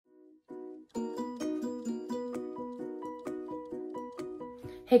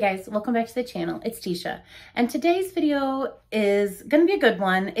Hey guys, welcome back to the channel. It's Teesha, and today's video is gonna be a good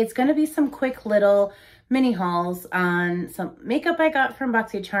one. It's gonna be some quick little mini hauls on some makeup I got from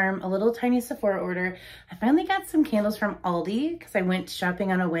BoxyCharm, a little tiny Sephora order. I finally got some candles from Aldi because I went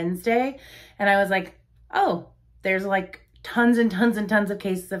shopping on a Wednesday and I was like, oh, there's like tons and tons and tons of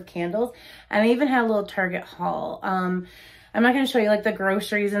cases of candles. And I even had a little Target haul. I'm not going to show you like the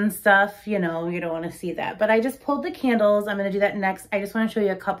groceries and stuff, you know, you don't want to see that. But I just pulled the candles. I'm going to do that next. I just want to show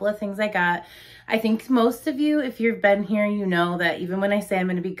you a couple of things I got. I think most of you, if you've been here, you know that even when I say I'm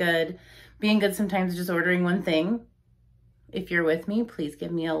going to be good, being good sometimes is just ordering one thing. If you're with me, please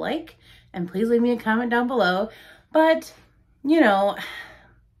give me a like and please leave me a comment down below. But, you know,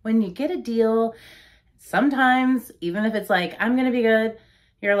 when you get a deal, sometimes, even if it's like, I'm going to be good,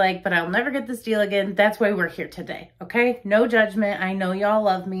 you're like, but I'll never get this deal again. That's why we're here today, okay? No judgment. I know y'all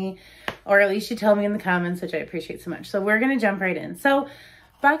love me, or at least you tell me in the comments, which I appreciate so much. So we're gonna jump right in. So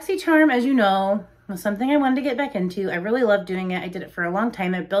BoxyCharm, as you know, was something I wanted to get back into. I really love doing it. I did it for a long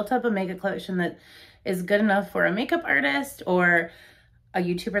time. I built up a makeup collection that is good enough for a makeup artist or a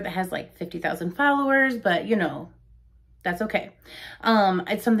YouTuber that has like 50,000 followers, but you know, that's okay.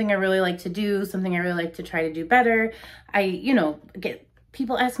 It's something I really like to do, something I really like to try to do better.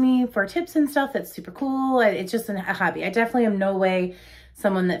 People ask me for tips and stuff. That's super cool. It's just a hobby. I definitely am no way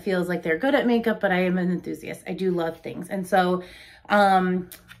someone that feels like they're good at makeup, but I am an enthusiast. I do love things. And so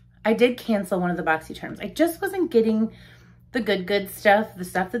I did cancel one of the BoxyCharms. I just wasn't getting the good stuff, the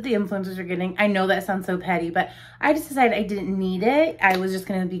stuff that the influencers are getting. I know that sounds so petty, but I just decided I didn't need it. I was just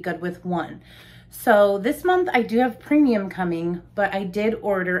going to be good with one. So this month I do have premium coming, but I did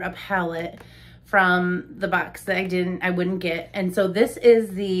order a palette from the box that I wouldn't get. And so this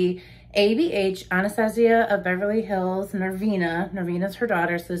is the ABH Anastasia of Beverly Hills Nervina. Nervina's her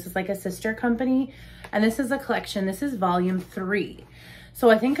daughter. So this is like a sister company. And this is a collection. This is volume 3.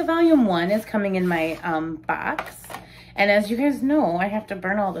 So I think volume 1 is coming in my box. And as you guys know, I have to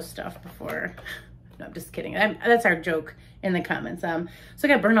burn all this stuff before. No, I'm just kidding. That's our joke in the comments. So I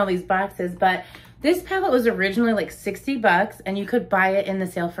gotta burn all these boxes, but this palette was originally like 60 bucks and you could buy it in the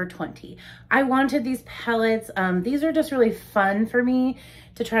sale for 20. I wanted these palettes. These are just really fun for me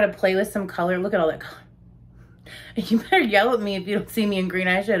to try to play with some color. Look at all that color. You better yell at me if you don't see me in green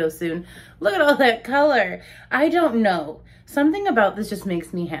eyeshadow soon. Look at all that color. I don't know. Something about this just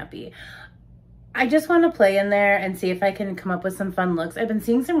makes me happy. I just want to play in there and see if I can come up with some fun looks. I've been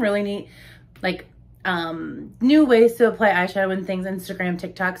seeing some really neat, like, new ways to apply eyeshadow and things, Instagram,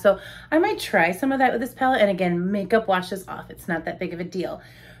 TikTok. So I might try some of that with this palette. And again, makeup washes off. It's not that big of a deal.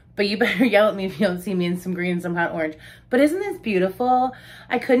 But you better yell at me if you don't see me in some green and some hot orange. But isn't this beautiful?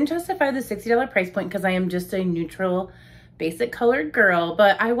 I couldn't justify the $60 price point because I am just a neutral, basic colored girl,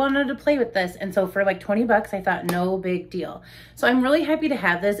 but I wanted to play with this. And so for like 20 bucks, I thought no big deal. So I'm really happy to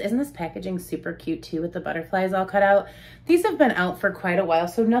have this. Isn't this packaging super cute too with the butterflies all cut out? These have been out for quite a while,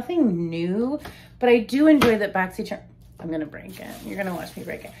 so nothing new, but I do enjoy that BoxyCharm. I'm gonna break it. You're gonna watch me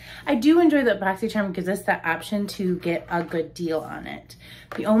break it. I do enjoy that BoxyCharm gives us that option to get a good deal on it.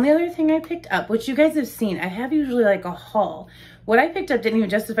 The only other thing I picked up, which you guys have seen, I have usually like a haul. What I picked up didn't even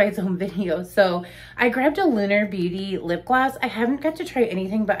justify its own video. So I grabbed a Lunar Beauty lip gloss. I haven't got to try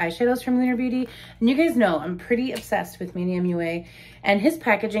anything but eyeshadows from Lunar Beauty. And you guys know I'm pretty obsessed with Manny MUA. And his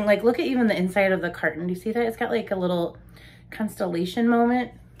packaging, like look at even the inside of the carton. Do you see that? It's got like a little constellation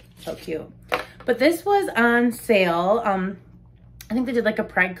moment. So cute. But this was on sale. I think they did like a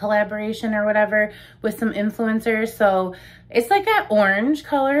Pride collaboration or whatever with some influencers. So it's like that orange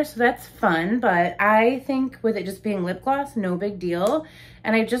color, so that's fun. But I think with it just being lip gloss, no big deal.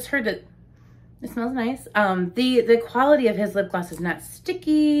 And I just heard that it smells nice. The quality of his lip gloss is not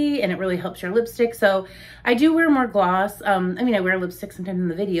sticky and it really helps your lipstick. So I do wear more gloss. I mean, I wear lipstick sometimes in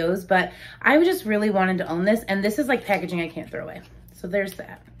the videos, but I just really wanted to own this. And this is like packaging I can't throw away. So there's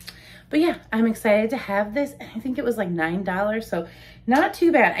that. But yeah, I'm excited to have this. I think it was like $9, so not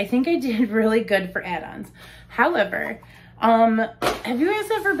too bad. I think I did really good for add-ons. However, have you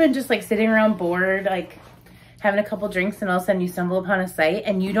guys ever been just like sitting around bored, like having a couple drinks and all of a sudden you stumble upon a site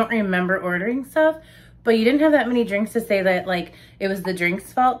and you don't remember ordering stuff, but you didn't have that many drinks to say that like it was the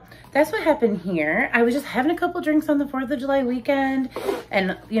drink's fault? That's what happened here. I was just having a couple drinks on the 4th of July weekend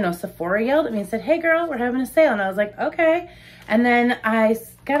and, you know, Sephora yelled at me and said, hey girl, we're having a sale. And I was like, okay. And then I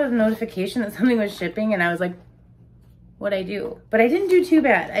got a notification that something was shipping and I was like, what'd I do? But I didn't do too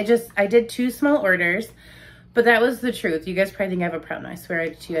bad. I did 2 small orders, but that was the truth. You guys probably think I have a problem. I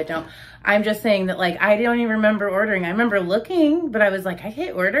swear to you, I don't. I'm just saying that like, I don't even remember ordering. I remember looking, but I was like, I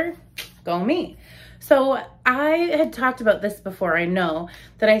hit order, go me. So I had talked about this before, I know,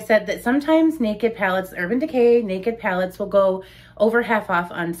 that I said that sometimes Naked palettes, Urban Decay Naked palettes will go over half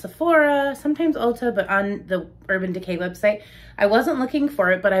off on Sephora, sometimes Ulta, but on the Urban Decay website. I wasn't looking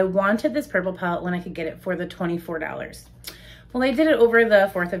for it, but I wanted this purple palette when I could get it for the $24. Well, they did it over the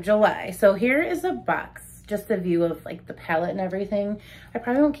 4th of July. So here is a box, just a view of like the palette and everything. I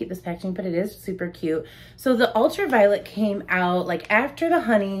probably won't keep this packaging, but it is super cute. So the Ultraviolet came out like after the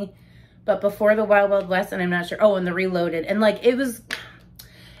Honey, but before the Wild Wild West, and I'm not sure. Oh, and the Reloaded. And like it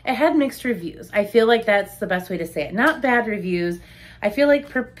had mixed reviews. I feel like that's the best way to say it. Not bad reviews. I feel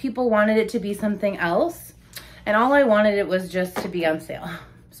like people wanted it to be something else. And all I wanted it was just to be on sale.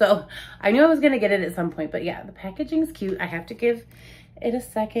 So I knew I was going to get it at some point. But yeah, the packaging's cute. I have to give it a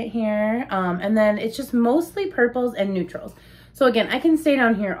second here. And then it's just mostly purples and neutrals. So again, I can stay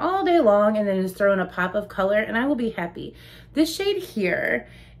down here all day long and then just throw in a pop of color and I will be happy. This shade here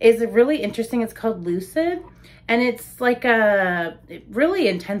is really interesting. It's called Lucid. And it's like it really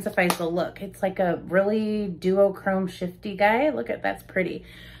intensifies the look. It's like a really duochrome shifty guy. Look at, that's pretty.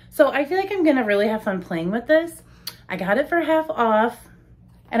 So I feel like I'm gonna really have fun playing with this. I got it for half off.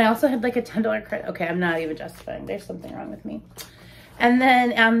 And I also had like a $10 credit. Okay, I'm not even justifying. There's something wrong with me. And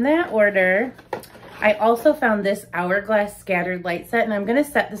then on that order, I also found this Hourglass Scattered Light set, and I'm gonna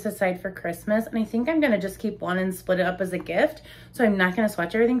set this aside for Christmas. And I think I'm gonna just keep one and split it up as a gift. So I'm not gonna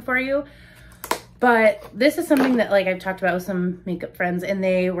swatch everything for you. But this is something that like I've talked about with some makeup friends and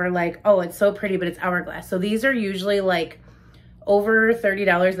they were like, oh, it's so pretty, but it's Hourglass. So these are usually like over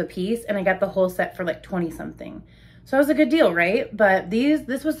 $30 a piece, and I got the whole set for like 20 something. So that was a good deal, right? But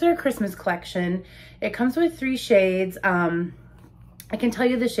this was their Christmas collection. It comes with 3 shades. I can tell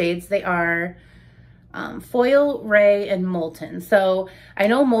you the shades. They are Foil, Ray, and Molten. So I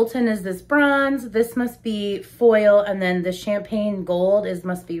know Molten is this bronze. This must be Foil, and then the Champagne Gold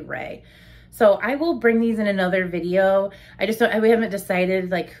must be Ray. So I will bring these in another video. We haven't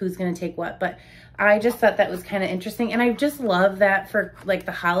decided like who's gonna take what, but I just thought that was kind of interesting. And I just love that for like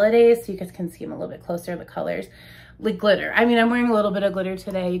the holidays, so you guys can see them a little bit closer, the colors. Like glitter. I mean, I'm wearing a little bit of glitter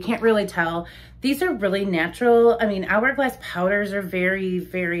today. You can't really tell. These are really natural. I mean, Hourglass powders are very,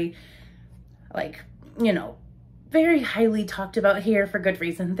 very like, you know, very highly talked about here for good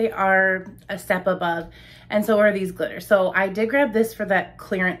reason. They are a step above, and so are these glitters. So I did grab this for that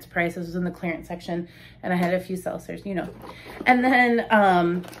clearance price. This was in the clearance section, and I had a few seltzers, you know. And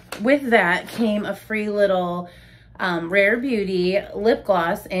then with that came a free little Rare Beauty lip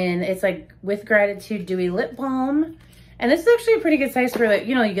gloss, and it's like With Gratitude Dewy Lip Balm. And this is actually a pretty good size for like,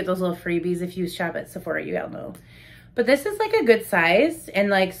 you know, you get those little freebies if you shop at Sephora, you all know. But this is like a good size, and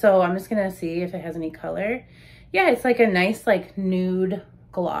like, so I'm just gonna see if it has any color. Yeah, it's like a nice like nude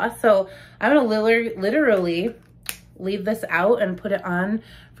gloss. So I'm gonna literally leave this out and put it on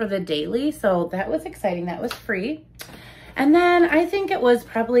for the daily. So that was exciting, that was free. And then I think it was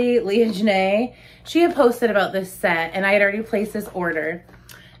probably Leah Janae. She had posted about this set and I had already placed this order.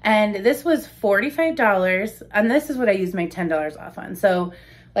 And this was $45, and this is what I used my $10 off on. So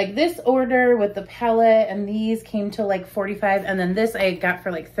like this order with the palette and these came to like $45, and then this I got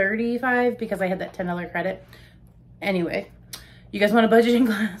for like $35 because I had that $10 credit. Anyway, you guys want a budgeting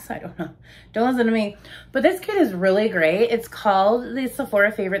class? I don't know. Don't listen to me. But this kit is really great. It's called the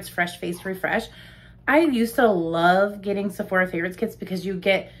Sephora Favorites Fresh Face Refresh. I used to love getting Sephora Favorites kits because you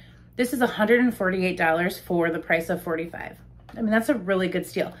get, this is $148 for the price of $45. I mean, that's a really good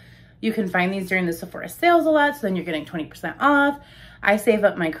steal. You can find these during the Sephora sales a lot, so then you're getting 20% off. I save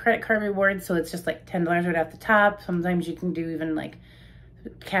up my credit card rewards, so it's just like $10 right off the top. Sometimes you can do even like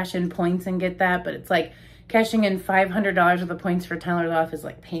cash in points and get that, but it's like cashing in $500 of the points for $10 off is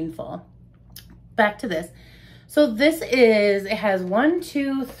like painful. Back to this. So this is, it has 1,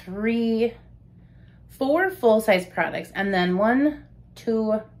 2, 3, 4 full-size products, and then 1,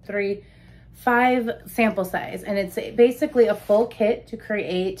 2, 3, 5 sample size. And it's basically a full kit to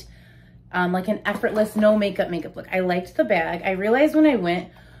create like an effortless, no makeup look. I liked the bag. I realized when I went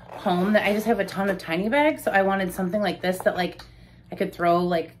home that I just have a ton of tiny bags. So I wanted something like this that like I could throw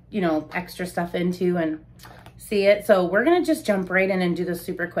like, you know, extra stuff into and see it. So we're gonna just jump right in and do this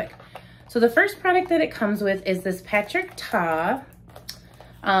super quick. So the first product that it comes with is this Patrick Ta.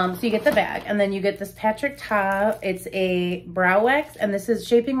 So you get the bag, and then you get this Patrick Ta. It's a brow wax, and this is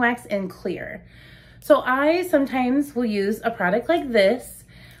shaping wax in clear. So I sometimes will use a product like this,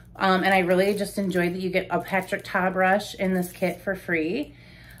 and I really just enjoy that you get a Patrick Ta brush in this kit for free.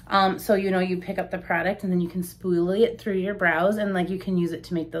 So, you know, you pick up the product and then you can spoolie it through your brows, and like you can use it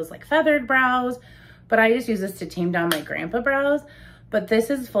to make those like feathered brows, but I just use this to tame down my grandpa brows. But this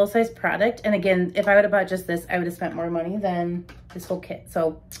is full-size product, and again, if I would have bought just this, I would have spent more money than this whole kit.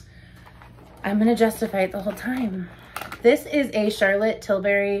 So I'm gonna justify it the whole time. This is a Charlotte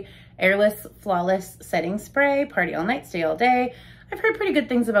Tilbury Airless Flawless Setting Spray. Party all night, stay all day. I've heard pretty good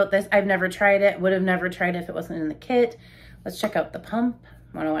things about this. I've never tried it. Would have never tried it if it wasn't in the kit. Let's check out the pump.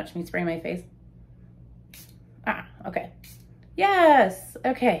 Wanna watch me spray my face? Ah, okay. Yes,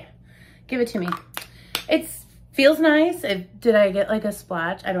 okay. Give it to me. It feels nice. Did I get like a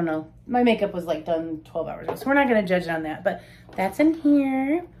splotch? I don't know. My makeup was like done 12 hours ago, so we're not gonna judge it on that, but that's in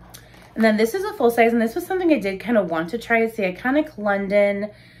here. And then this is a full size, and this was something I did kind of want to try. It's the Iconic London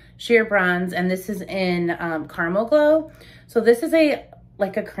Sheer Bronze, and this is in Caramel Glow. So this is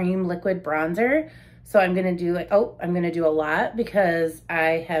like a cream liquid bronzer. So I'm gonna do like, I'm gonna do a lot because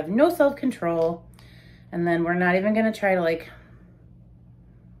I have no self-control. And then we're not even gonna try to like,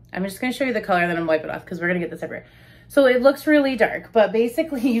 I'm just gonna show you the color and then I'm wipe it off because we're gonna get this everywhere. So it looks really dark, but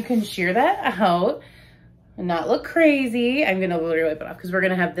basically you can sheer that out and not look crazy. I'm gonna literally wipe it off because we're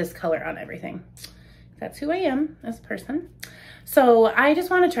gonna have this color on everything. That's who I am as a person. So I just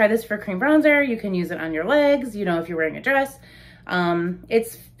wanna try this for cream bronzer. You can use it on your legs, you know, if you're wearing a dress.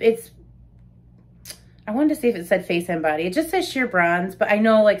 I wanted to see if it said face and body. It just says sheer bronze, but I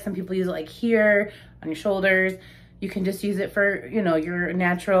know like some people use it like here on your shoulders. You can just use it for, you know, your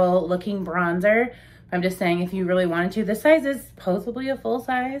natural looking bronzer. I'm just saying if you really wanted to, this size is possibly a full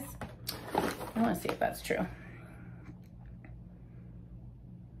size. I want to see if that's true.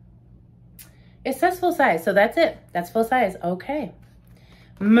 It says full size, so that's it. That's full size. Okay.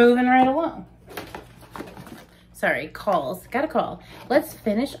 Moving right along. Sorry, calls. Got a call. Let's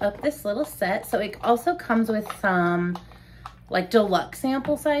finish up this little set. So it also comes with some like deluxe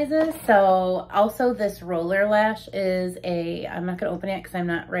sample sizes. So also this roller lash is I'm not gonna open it because I'm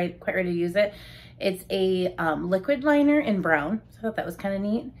not quite ready to use it. It's a liquid liner in brown. So I thought that was kind of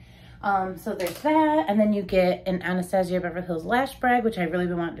neat. So there's that. And then you get an Anastasia Beverly Hills lash brag, which I really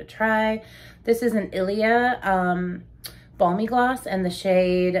been wanting to try. This is an Ilia Balmy Gloss and the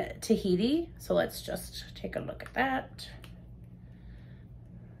shade Tahiti. So let's just take a look at that.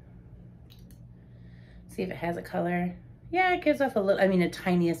 See if it has a color. Yeah, it gives off a little, a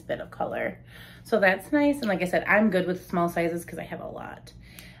tiniest bit of color. So that's nice. And like I said, I'm good with small sizes because I have a lot.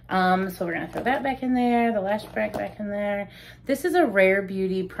 So we're gonna throw that back in there, the lash brag back in there. This is a Rare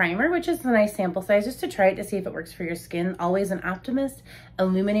Beauty primer, which is a nice sample size just to try it to see if it works for your skin. Always an Optimist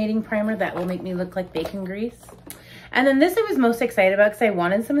illuminating primer that will make me look like bacon grease. And then this I was most excited about because I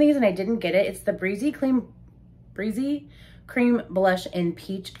wanted some of these and I didn't get it. It's the Breezy Cream Blush in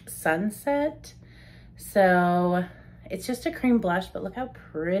Peach Sunset. So it's just a cream blush, but look how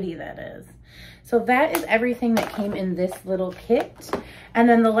pretty that is. So that is everything that came in this little kit. And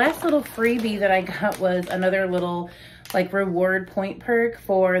then the last little freebie that I got was another little like reward point perk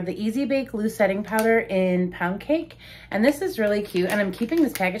for the Easy Bake Loose Setting Powder in Pound Cake. And this is really cute. And I'm keeping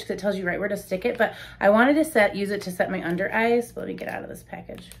this package because it tells you right where to stick it, but I wanted to use it to set my under eyes. So let me get out of this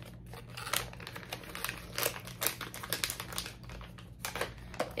package.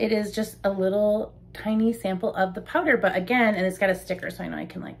 It is just a little tiny sample of the powder, but again, and it's got a sticker, so I know I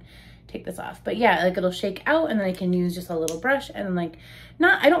can like take this off. But yeah, like it'll shake out and then I can use just a little brush and like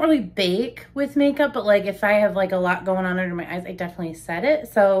I don't really bake with makeup, but like if I have like a lot going on under my eyes, I definitely set it.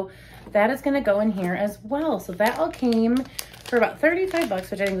 So that is gonna go in here as well. So that all came for about 35 bucks,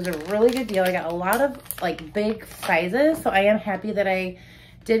 which I think was a really good deal. I got a lot of like big sizes. So I am happy that I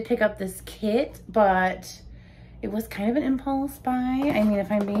did pick up this kit, but it was kind of an impulse buy. I mean,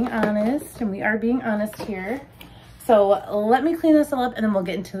 if I'm being honest, and we are being honest here. So let me clean this all up and then we'll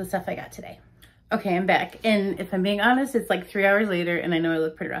get into the stuff I got today. Okay, I'm back. And if I'm being honest, it's like 3 hours later and I know I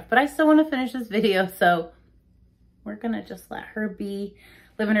look pretty rough, but I still want to finish this video. So we're gonna just let her be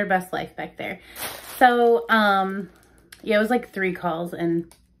living her best life back there. So yeah, it was like 3 calls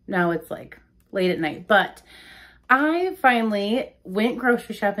and now it's like late at night, but I finally went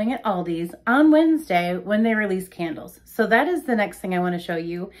grocery shopping at Aldi's on Wednesday when they released candles. So that is the next thing I want to show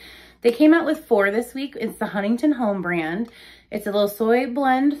you. They came out with 4 this week. It's the Huntington Home brand. It's a little soy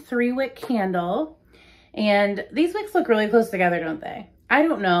blend 3-wick candle. And these wicks look really close together, don't they? I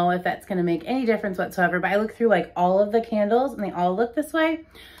don't know if that's going to make any difference whatsoever, but I looked through like all of the candles and they all look this way.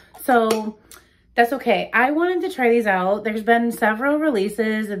 So that's okay. I wanted to try these out. There's been several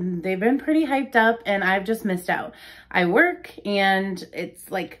releases and they've been pretty hyped up and I've just missed out. I work and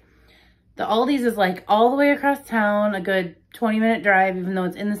it's like the Aldi's is like all the way across town, a good 20-minute drive, even though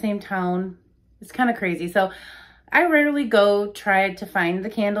it's in the same town. It's kind of crazy. So I rarely go try to find the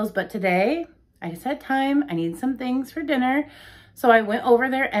candles, but today I just had time. I need some things for dinner. So I went over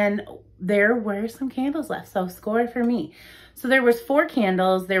there and there were some candles left. So score for me. So there was 4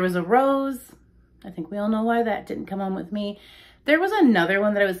 candles. There was a rose. I think we all know why that didn't come on with me. There was another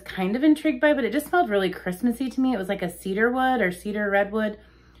one that I was kind of intrigued by, but it just smelled really Christmassy to me. It was like a cedar wood or cedar redwood.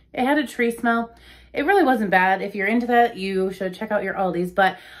 It had a tree smell. It really wasn't bad. If you're into that, you should check out your Aldi's.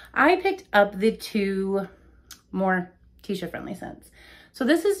 But I picked up the two more Teesha friendly scents. So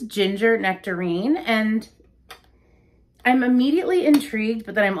this is Ginger Nectarine, and I'm immediately intrigued,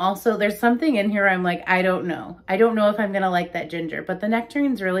 but then I'm also, there's something in here I'm like, I don't know. I don't know if I'm gonna like that ginger, but the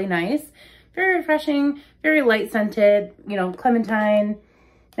nectarine's really nice. Very refreshing, very light scented, you know, clementine,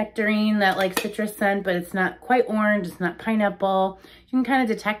 nectarine, that like citrus scent, but it's not quite orange, it's not pineapple. You can kind of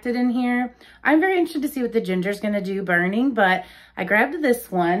detect it in here. I'm very interested to see what the ginger's gonna do burning, but I grabbed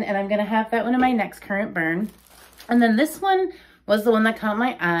this one and I'm gonna have that one in my next current burn. And then this one was the one that caught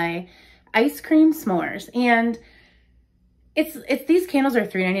my eye, Ice Cream S'mores. And it's these candles are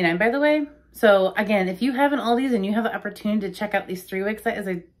 $3.99, by the way. So again, if you haven't all these and you have the opportunity to check out these 3 wicks, that is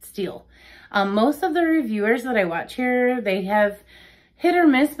a steal. Most of the reviewers that I watch here, they have hit or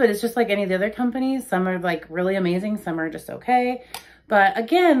miss, but it's just like any of the other companies. Some are like really amazing, some are just okay. But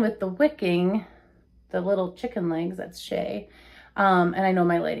again, with the wicking, the little chicken legs, that's Shay. And I know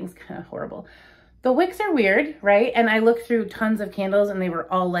my lighting's kind of horrible. The wicks are weird, right? And I looked through tons of candles and they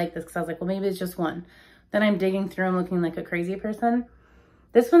were all like this because I was like, well, maybe it's just one. Then I'm digging through and looking like a crazy person.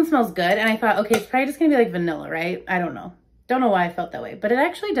 This one smells good. And I thought, okay, it's probably just gonna be like vanilla, right? I don't know. Don't know why I felt that way, but it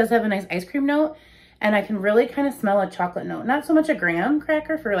actually does have a nice ice cream note. And I can really kind of smell a chocolate note. Not so much a graham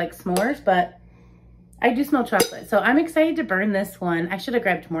cracker for like s'mores, but I do smell chocolate. So I'm excited to burn this one. I should have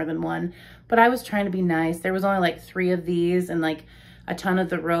grabbed more than one, but I was trying to be nice. There was only like 3 of these and like a ton of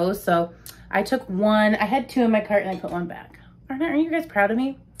the rose. So I took one. I had 2 in my cart and I put 1 back. Aren't you guys proud of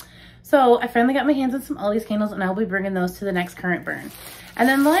me? So I finally got my hands on some Aldi's candles and I'll be bringing those to the next current burn. And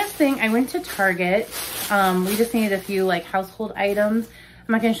then the last thing, I went to Target. We just needed a few like household items.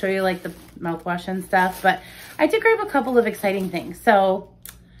 I'm not gonna show you like the mouthwash and stuff, but I did grab a couple of exciting things. So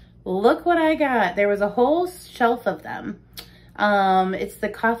look what I got. There was a whole shelf of them. It's the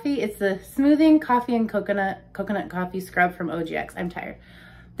coffee, it's the smoothing coffee and coconut coffee scrub from OGX. I'm tired.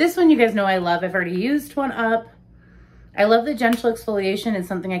 This one you guys know I love. I've already used one up. I love the gentle exfoliation. It's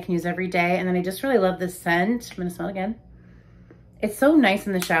something I can use every day. And then I just really love the scent. I'm gonna smell it again. It's so nice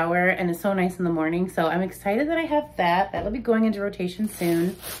in the shower and it's so nice in the morning. So I'm excited that I have that. That'll be going into rotation soon.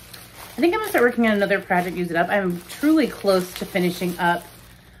 I think I'm gonna start working on another project, use it up. I'm truly close to finishing up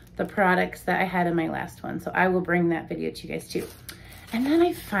the products that I had in my last one. So I will bring that video to you guys too. And then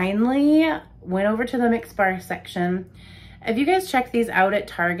I finally went over to the mix bar section. If you guys check these out at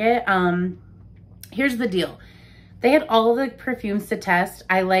Target, here's the deal. They had all the perfumes to test.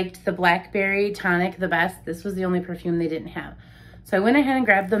 I liked the Blackberry Tonic the best. This was the only perfume they didn't have. So I went ahead and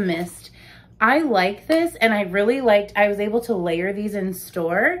grabbed the Mist. I like this and I really liked, I was able to layer these in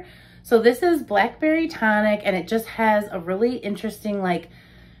store. So this is Blackberry Tonic and it just has a really interesting like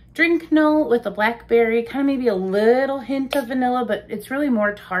drink note with the blackberry, kind of maybe a little hint of vanilla, but it's really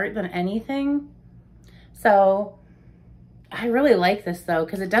more tart than anything. So I really like this though,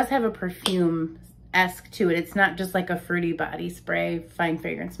 because it does have a perfume-esque to it. It's not just like a fruity body spray, fine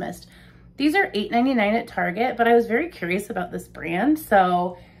fragrance mist. These are $8.99 at Target, but I was very curious about this brand.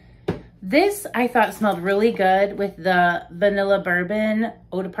 So this I thought smelled really good with the Vanilla Bourbon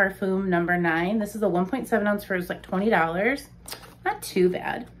Eau de Parfum No. 9. This is a 1.7 ounce for like $20. Not too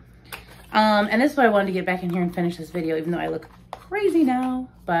bad. And this is why I wanted to get back in here and finish this video, even though I look crazy now,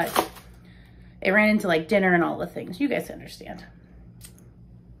 but it ran into like dinner and all the things. You guys understand.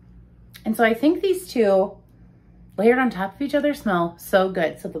 And so I think these two layered on top of each other smell so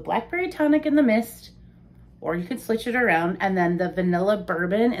good. So the Blackberry Tonic in the Mist, or you could switch it around, and then the Vanilla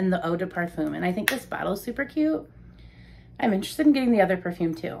Bourbon in the Eau de Parfum. And I think this bottle is super cute. I'm interested in getting the other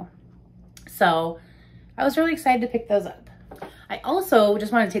perfume too. So I was really excited to pick those up. I also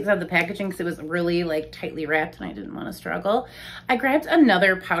just wanted to take this out of the packaging because it was really like tightly wrapped and I didn't want to struggle. I grabbed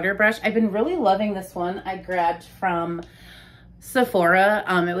another powder brush. I've been really loving this one. I grabbed from Sephora.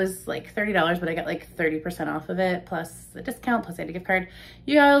 It was like $30, but I got like 30% off of it, plus a discount, plus I had a gift card.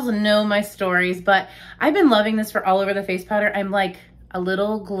 You guys know my stories, but I've been loving this for all over the face powder. I'm like a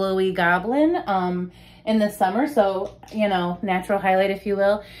little glowy goblin in the summer, so, you know, natural highlight, if you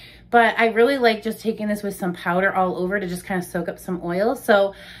will. But I really like just taking this with some powder all over to just kind of soak up some oil.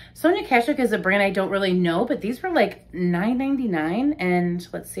 So Sonia Kashuk is a brand I don't really know, but these were like $9.99. And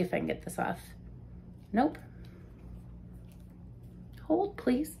let's see if I can get this off. Nope. Hold,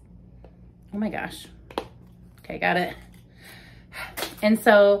 please. Oh my gosh. Okay, got it. And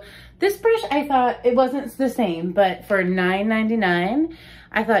so this brush, I thought it wasn't the same, but for $9.99,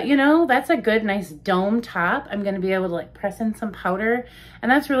 I thought, you know, that's a good, nice dome top. I'm going to be able to like press in some powder, and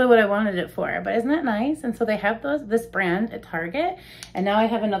that's really what I wanted it for. But isn't that nice? And so they have this brand at Target, and now I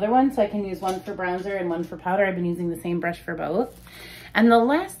have another one, so I can use one for bronzer and one for powder. I've been using the same brush for both. And the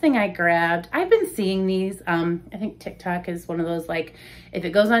last thing I grabbed, I've been seeing these, I think TikTok is one of those, like, if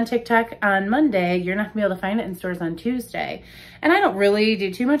it goes on TikTok on Monday, you're not gonna be able to find it in stores on Tuesday. And I don't really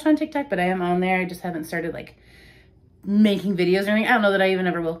do too much on TikTok, but I am on there. I just haven't started like making videos or anything. I don't know that I even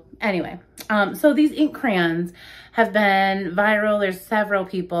ever will. Anyway, so these ink crayons have been viral. There's several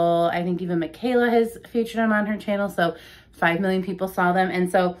people, I think even Michaela has featured them on her channel. So 5 million people saw them. And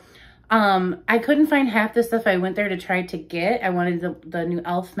so I couldn't find half the stuff I went there to try to get. I wanted the new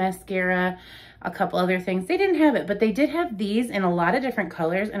e.l.f. mascara, a couple other things. They didn't have it, but they did have these in a lot of different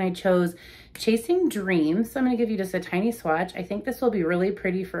colors, and I chose Chasing Dreams. So I'm going to give you just a tiny swatch. I think this will be really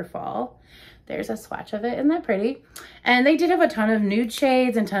pretty for fall. There's a swatch of it. Isn't that pretty? And they did have a ton of nude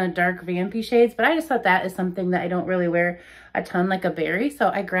shades and a ton of dark vampy shades, but I just thought that is something that I don't really wear a ton, like a berry. So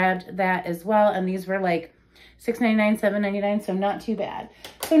I grabbed that as well, and these were like $6.99, $7.99, so not too bad.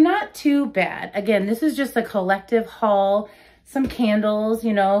 So not too bad. Again, this is just a collective haul. Some candles,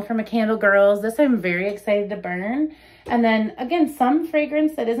 you know, from a Candle Girls. This I'm very excited to burn. And then, again, some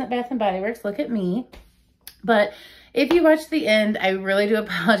fragrance that isn't Bath & Body Works. Look at me. But if you watch the end, I really do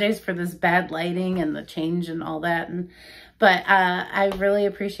apologize for this bad lighting and the change and all that. But I really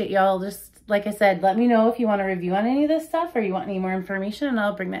appreciate y'all. Just like I said, let me know if you want a review on any of this stuff or you want any more information, and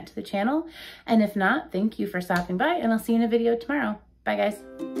I'll bring that to the channel. And if not, thank you for stopping by, and I'll see you in a video tomorrow. Bye,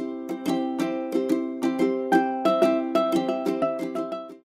 guys.